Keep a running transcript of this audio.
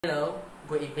Hello,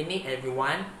 good evening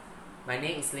everyone. My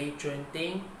name is Lee Chun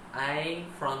Ting. I'm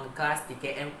from class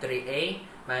DKM 3A.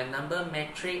 My number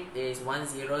metric is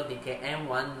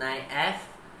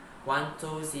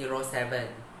 10DKM19F1207.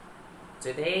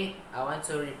 Today I want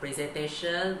to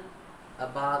representation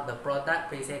about the product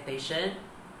presentation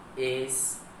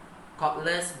is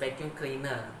cordless vacuum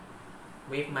cleaner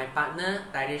with my partner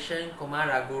Tarishan Kumar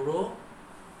Raguru.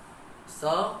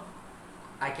 So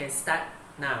I can start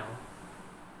now.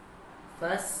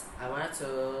 First, I want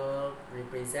to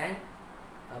represent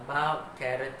about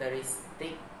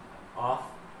characteristic of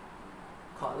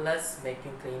cordless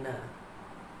vacuum cleaner.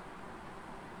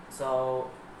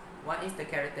 So, what is the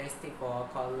characteristic for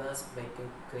cordless vacuum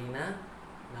cleaner?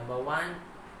 Number one,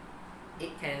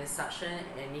 it can suction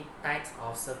any types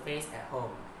of surface at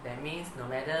home. That means no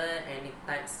matter any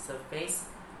type surface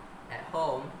at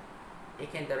home,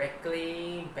 it can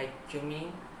directly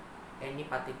vacuuming any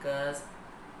particles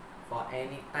for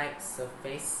any type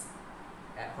surface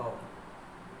at home.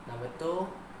 Number two,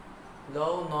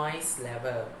 low noise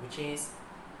level, which is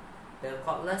the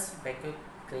cordless vacuum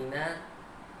cleaner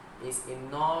is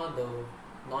ignore the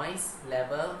noise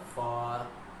level for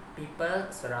people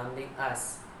surrounding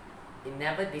us. It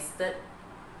never disturb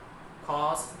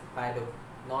caused by the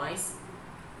noise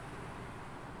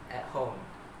at home.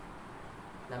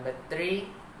 Number three,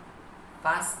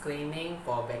 fast cleaning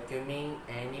for vacuuming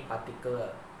any particle.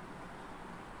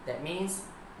 That means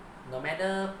no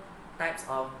matter types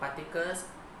of particles,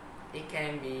 it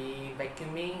can be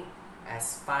vacuuming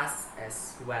as fast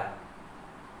as well.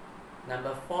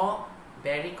 Number four,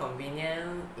 very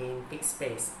convenient in big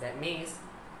space. That means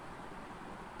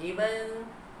even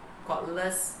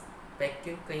cordless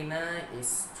vacuum cleaner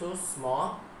is too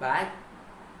small, but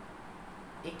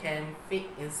it can fit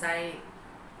inside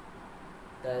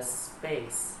the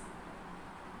space,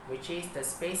 which is the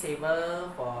space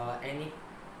saver for any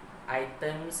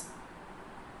items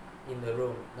in the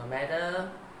room, no matter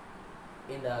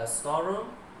in the storeroom,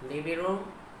 living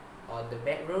room, or the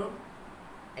bedroom.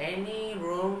 Any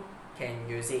room can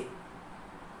use it.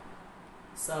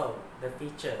 So the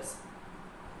features.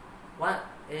 What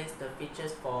is the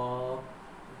features for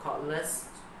cordless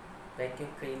vacuum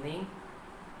cleaning?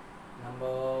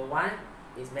 Number one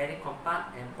is very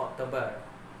compact and portable.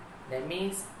 That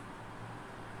means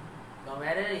no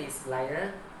matter it's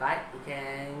lighter, but it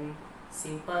can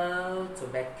simple to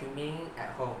vacuuming at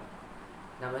home.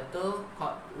 Number two,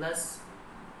 cordless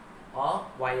or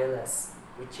wireless,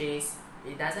 which is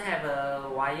it doesn't have a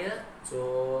wire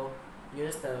to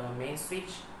use the main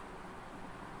switch,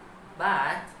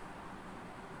 but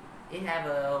it have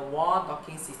a wall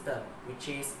docking system, which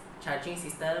is charging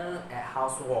system at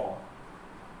house wall.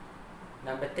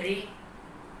 Number three,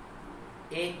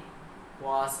 it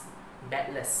was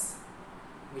badless,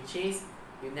 which is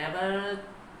you never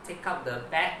take out the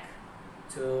bag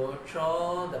to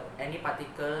throw any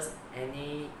particles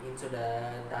into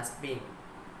the dustbin.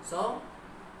 So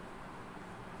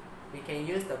we can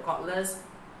use the cordless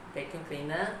vacuum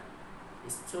cleaner.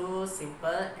 It's too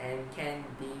simple and can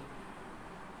be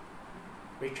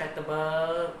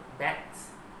retractable bags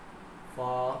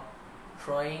for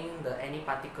throwing any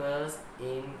particles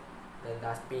in the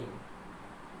dustbin.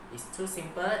 It's too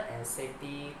simple and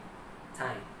safety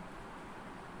time.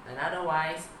 And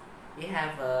otherwise, it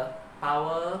have a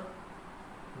power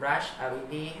brush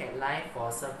LED headlight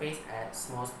for surface at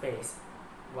small space.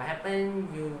 What happen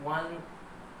you want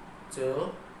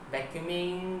to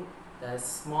vacuuming the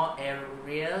small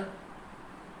area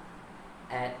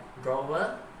at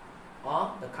drawer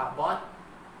or the cupboard?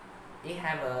 It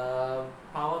have a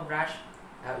power brush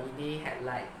LED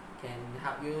headlight can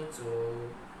help you to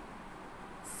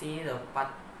see the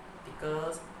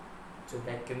particles to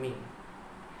vacuuming.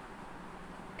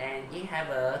 And it have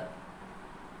a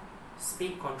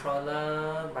speed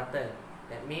controller button.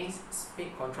 That means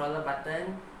speed controller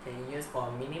button can use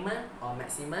for minimum or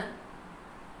maximum,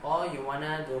 or you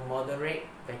wanna do moderate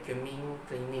vacuuming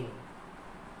cleaning.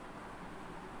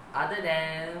 Other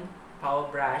than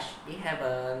power brush, it have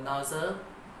a nozzle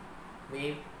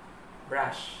with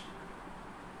brush,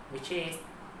 which is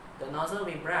the nozzle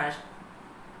with brush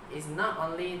is not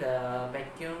only the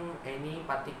vacuum any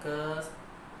particles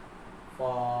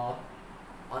for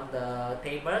on the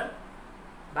table,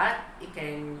 but it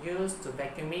can use to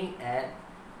vacuuming at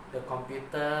the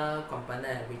computer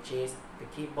component, which is the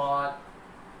keyboard,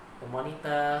 the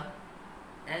monitor,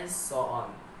 and so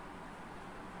on.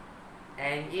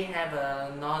 And it have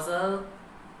a nozzle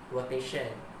rotation.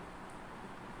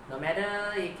 No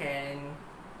matter it can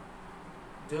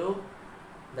do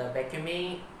the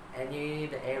vacuuming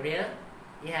the area,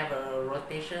 it have a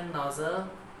rotation nozzle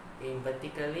in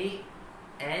vertically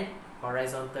and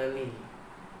horizontally.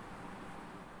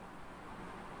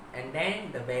 And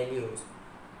then the values.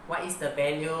 What is the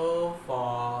value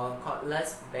for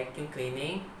cordless vacuum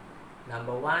cleaning?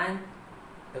 Number one,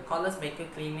 the cordless vacuum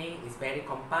cleaning is very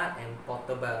compact and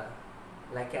portable.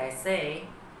 Like I say,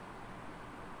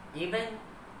 even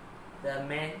the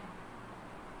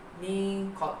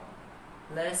many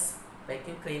cordless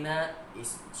vacuum cleaner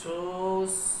is 2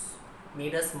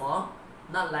 meters small,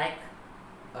 not like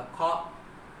a cord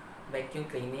vacuum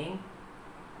cleaning.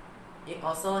 It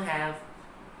also have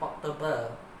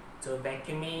portable to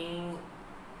vacuuming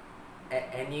at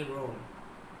any room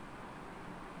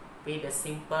with a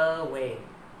simple way.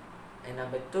 And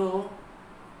number two,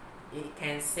 it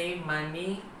can save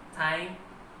money, time,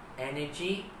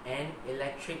 energy and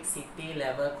electricity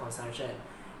level consumption,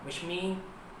 which means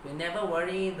you never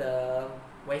worry the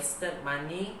wasted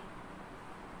money,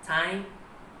 time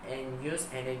and use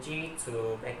energy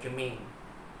to vacuuming.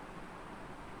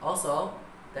 Also,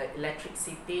 the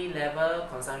electricity level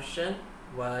consumption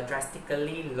were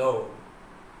drastically low.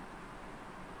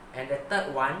 And the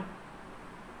third one,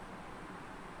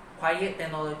 quiet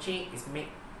technology is make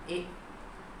it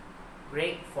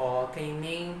great for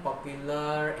cleaning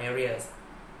popular areas.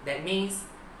 That means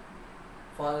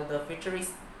for the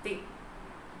futuristic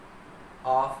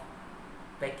of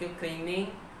vacuum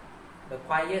cleaning, the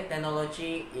quiet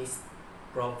technology is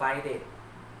provided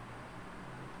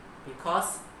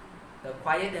because the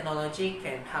quiet technology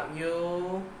can help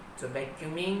you to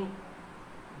vacuuming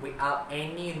without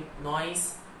any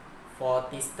noise for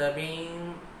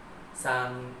disturbing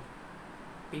some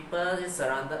people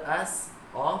surrounded us,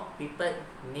 or people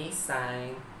need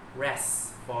some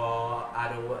rest, for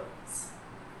other words.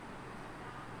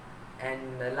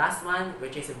 And the last one,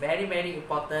 which is very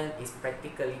important, is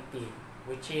practicality,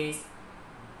 which is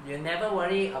you never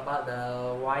worry about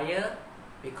the wire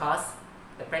because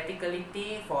the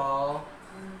practicality for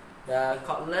the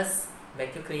cordless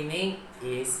vacuum cleaning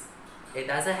is it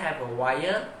doesn't have a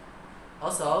wire.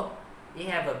 Also, it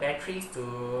have a batteries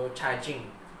to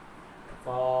charging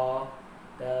for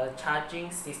the charging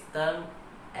system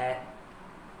at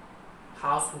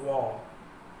house wall,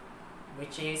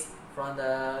 which is from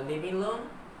the living room,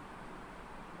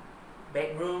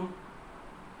 bedroom,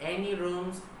 any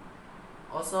rooms.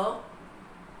 Also,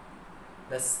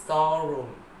 the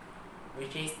storeroom,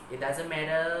 which is it doesn't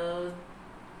matter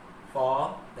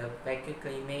for the vacuum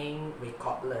cleaning with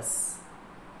cordless.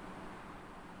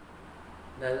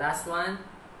 The last one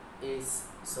is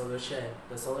solution.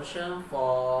 The solution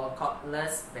for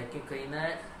cordless vacuum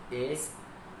cleaner is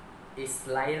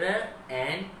lighter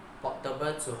and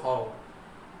portable to hold.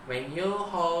 When you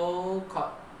hold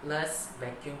cordless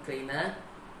vacuum cleaner,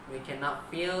 we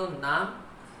cannot feel numb,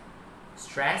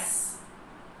 stress,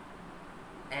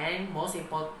 and most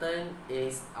important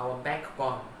is our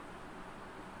backbone,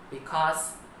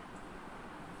 because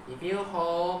if you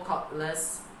hold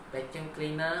cordless vacuum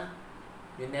cleaner,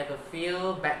 you never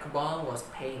feel backbone was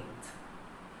pained.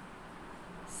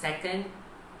 Second,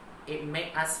 it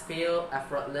makes us feel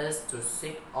effortless to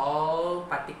sweep all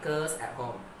particles at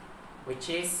home, which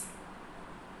is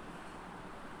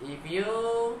if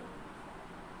you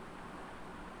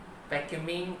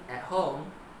vacuuming at home,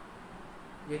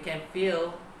 you can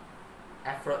feel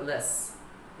effortless,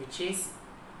 which is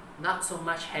not so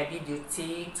much heavy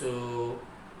duty to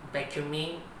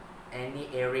vacuuming any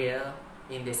area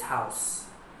in this house.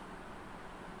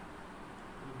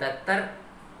 The third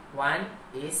one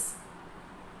is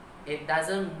it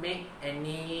doesn't make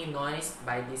any noise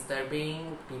by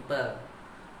disturbing people.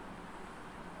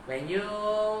 When you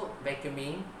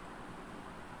vacuuming,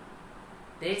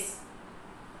 this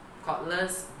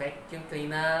cordless vacuum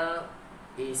cleaner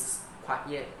is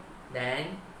quiet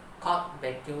than cord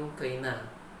vacuum cleaner,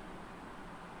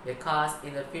 because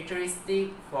in the futuristic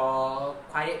for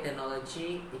quiet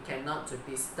technology, it cannot to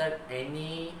disturb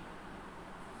any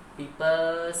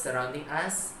people surrounding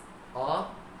us or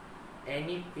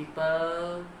any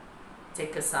people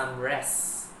take some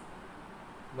rest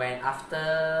when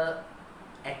after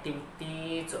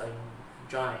activity to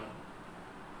enjoy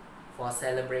for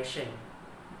celebration.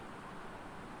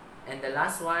 And the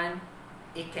last one,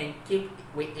 it can keep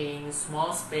within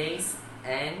small space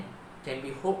and can be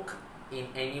hooked in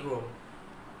any room,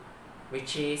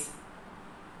 which is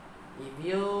if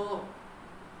you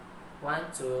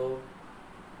want to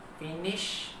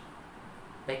finish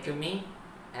vacuuming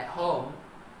at home,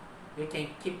 you can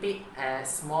keep it at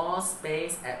small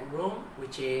space at room,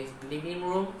 which is living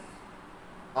room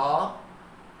or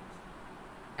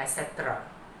etc.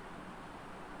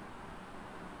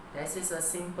 This is a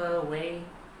simple way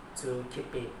to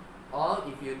keep it. or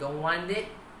if you don't want it,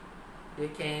 you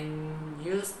can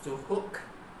use to hook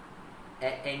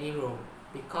at any room,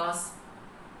 because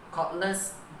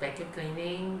cordless vacuum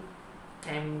cleaning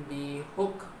can be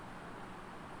hooked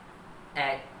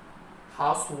at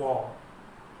house wall,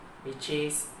 which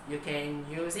is you can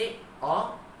use it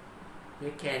or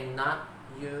you cannot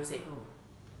use it.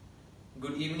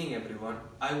 Good evening everyone.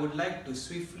 I would like to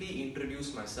swiftly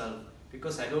introduce myself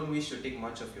because I don't wish to take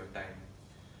much of your time.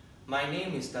 My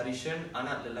name is Tarishan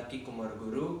Anak Lelaki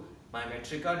Kumaraguru. My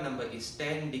metric card number is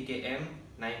 10 DKM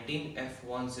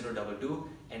 19F1022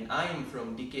 and I am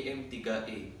from DKM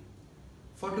 3A.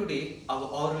 For today, our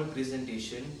oral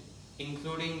presentation,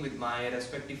 including with my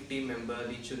respective team member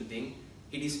Lee Chun Ting,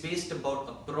 it is based about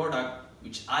a product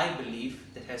which I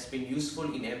believe that has been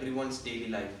useful in everyone's daily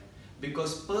life,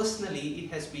 because personally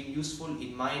it has been useful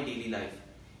in my daily life,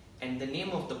 and the name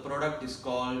of the product is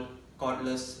called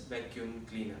cordless vacuum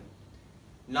cleaner.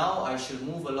 Now I shall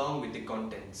move along with the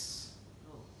contents.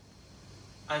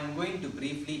 I am going to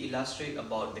briefly illustrate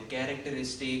about the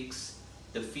characteristics,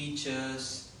 the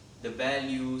features, the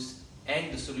values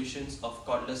and the solutions of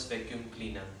cordless vacuum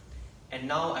cleaner. And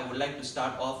now I would like to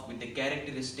start off with the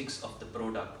characteristics of the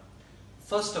product.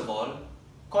 First of all,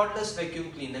 cordless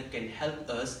vacuum cleaner can help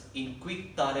us in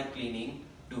quick thorough cleaning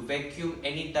to vacuum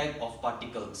any type of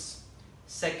particles.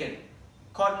 Second,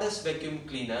 cordless vacuum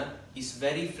cleaner is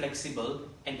very flexible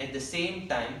and at the same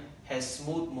time has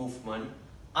smooth movement,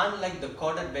 unlike the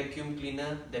corded vacuum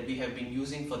cleaner that we have been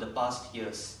using for the past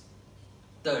years.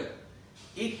 Third,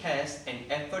 it has an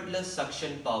effortless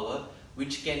suction power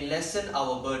which can lessen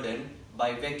our burden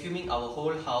by vacuuming our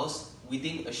whole house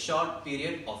within a short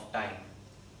period of time.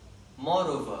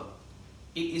 Moreover,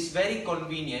 it is very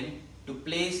convenient to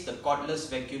place the cordless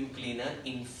vacuum cleaner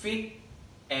in fit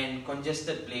and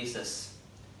congested places.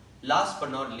 Last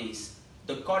but not least,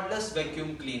 the cordless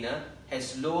vacuum cleaner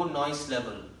has low noise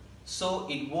level, so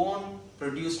it won't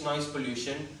produce noise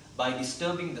pollution by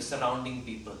disturbing the surrounding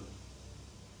people.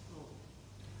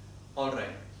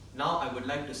 Alright, now I would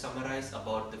like to summarize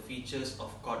about the features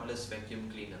of cordless vacuum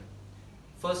cleaner.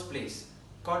 First place,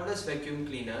 cordless vacuum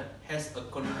cleaner has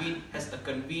a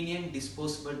convenient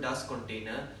disposable dust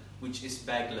container which is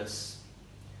bagless.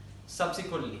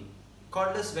 Subsequently,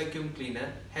 cordless vacuum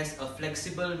cleaner has a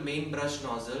flexible main brush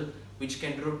nozzle which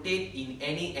can rotate in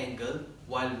any angle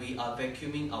while we are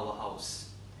vacuuming our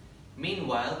house.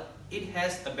 Meanwhile, it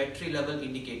has a battery level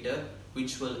indicator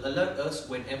which will alert us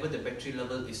whenever the battery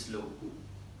level is low.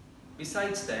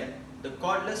 Besides that, the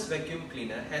cordless vacuum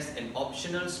cleaner has an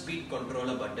optional speed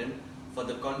controller button for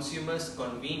the consumer's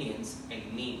convenience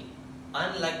and need,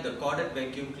 unlike the corded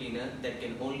vacuum cleaner that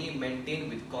can only maintain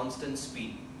with constant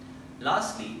speed.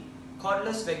 Lastly,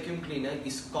 cordless vacuum cleaner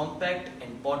is compact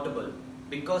and portable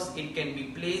because it can be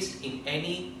placed in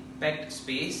any packed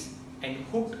space and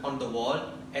hooked on the wall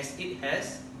as it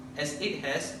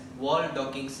has wall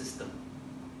docking system.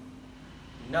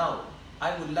 Now,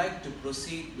 I would like to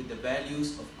proceed with the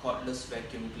values of cordless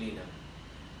vacuum cleaner.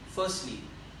 Firstly,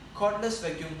 cordless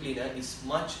vacuum cleaner is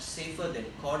much safer than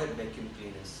corded vacuum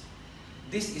cleaners.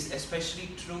 This is especially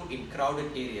true in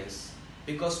crowded areas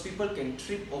because people can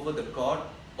trip over the cord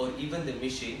or even the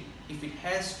machine if it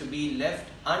has to be left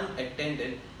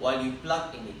unattended while you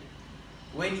plug in it.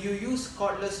 When you use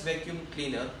cordless vacuum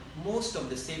cleaner, most of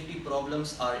the safety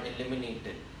problems are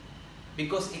eliminated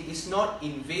because it is not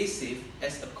invasive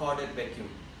as a corded vacuum.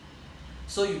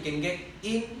 So you can get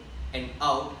in and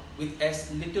out with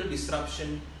as little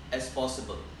disruption as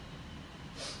possible.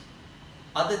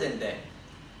 Other than that,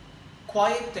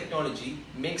 quiet technology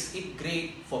makes it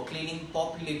great for cleaning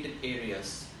populated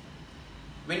areas.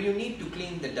 When you need to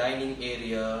clean the dining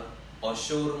area or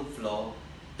showroom floor,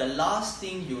 the last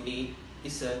thing you need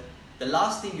is a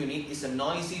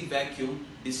noisy vacuum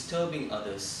disturbing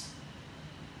others.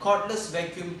 Cordless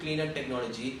vacuum cleaner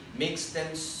technology makes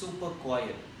them super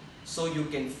quiet, so you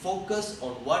can focus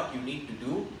on what you need to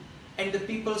do and the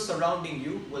people surrounding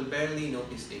you will barely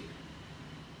notice it.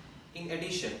 In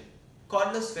addition,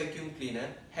 cordless vacuum cleaner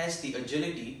has the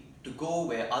agility to go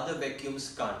where other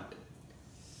vacuums can't.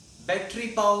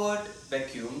 Battery-powered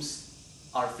vacuums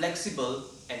are flexible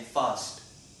and fast,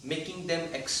 making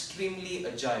them extremely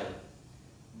agile.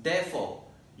 Therefore,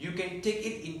 you can take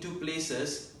it into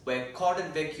places where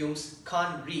corded vacuums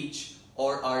can't reach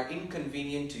or are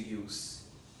inconvenient to use.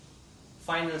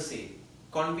 Final say,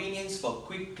 convenience for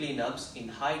quick cleanups in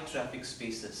high traffic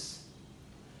spaces.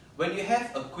 When you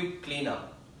have a quick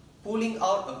cleanup, pulling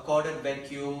out a corded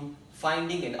vacuum,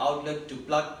 finding an outlet to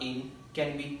plug in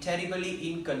can be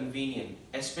terribly inconvenient,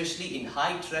 especially in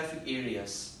high traffic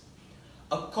areas.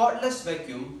 A cordless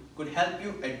vacuum could help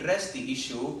you address the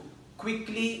issue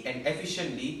quickly and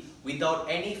efficiently without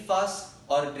any fuss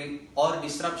or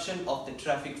disruption of the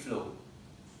traffic flow.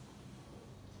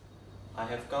 I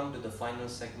have come to the final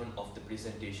segment of the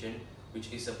presentation,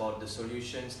 which is about the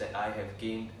solutions that I have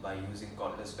gained by using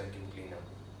cordless vacuum cleaner.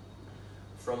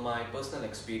 From my personal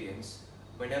experience,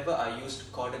 whenever I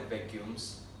used corded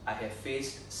vacuums, I have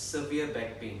faced severe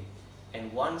back pain,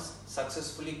 and once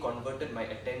successfully converted my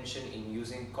attention in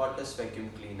using cordless vacuum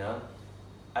cleaner,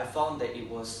 I found that it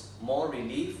was more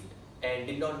relieved and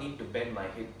did not need to bend my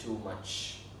head too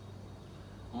much.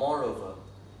 Moreover,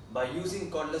 by using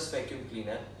cordless vacuum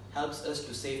cleaner helps us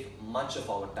to save much of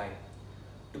our time.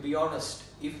 To be honest,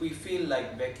 if we feel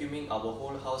like vacuuming our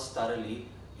whole house thoroughly,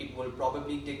 it will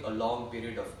probably take a long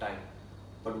period of time.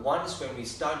 But once when we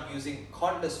start using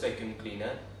cordless vacuum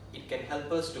cleaner, it can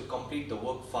help us to complete the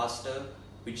work faster,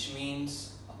 which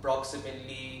means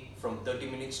approximately from 30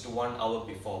 minutes to 1 hour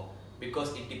before,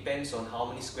 because it depends on how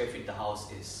many square feet the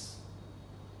house is.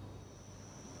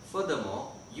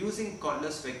 Furthermore, using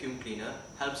cordless vacuum cleaner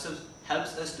helps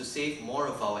us to save more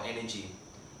of our energy,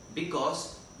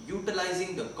 because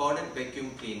utilizing the corded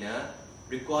vacuum cleaner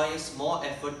requires more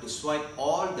effort to swipe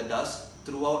all the dust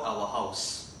throughout our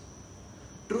house.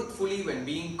 Truthfully, when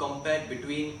being compared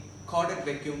between corded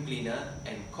vacuum cleaner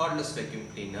and cordless vacuum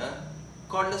cleaner,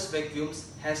 cordless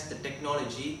vacuums has the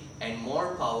technology and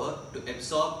more power to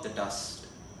absorb the dust.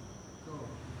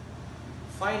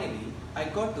 Finally, I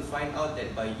got to find out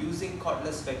that by using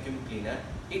cordless vacuum cleaner,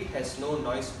 it has no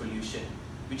noise pollution,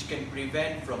 which can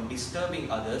prevent from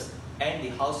disturbing others and the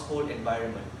household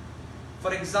environment.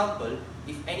 For example,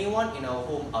 if anyone in our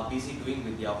home are busy doing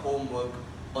with their homework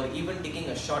or even taking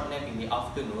a short nap in the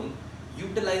afternoon,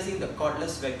 utilizing the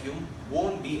cordless vacuum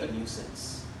won't be a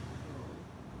nuisance.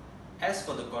 As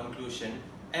for the conclusion,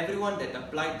 everyone that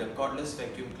applied the cordless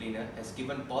vacuum cleaner has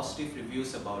given positive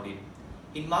reviews about it.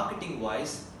 In marketing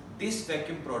wise, this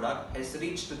vacuum product has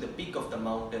reached to the peak of the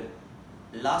mountain.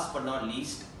 Last but not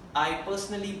least, I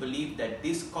personally believe that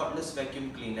this cordless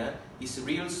vacuum cleaner is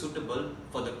real suitable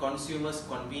for the consumer's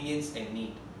convenience and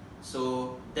need.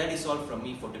 So that is all from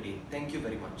me for today. Thank you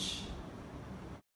very much.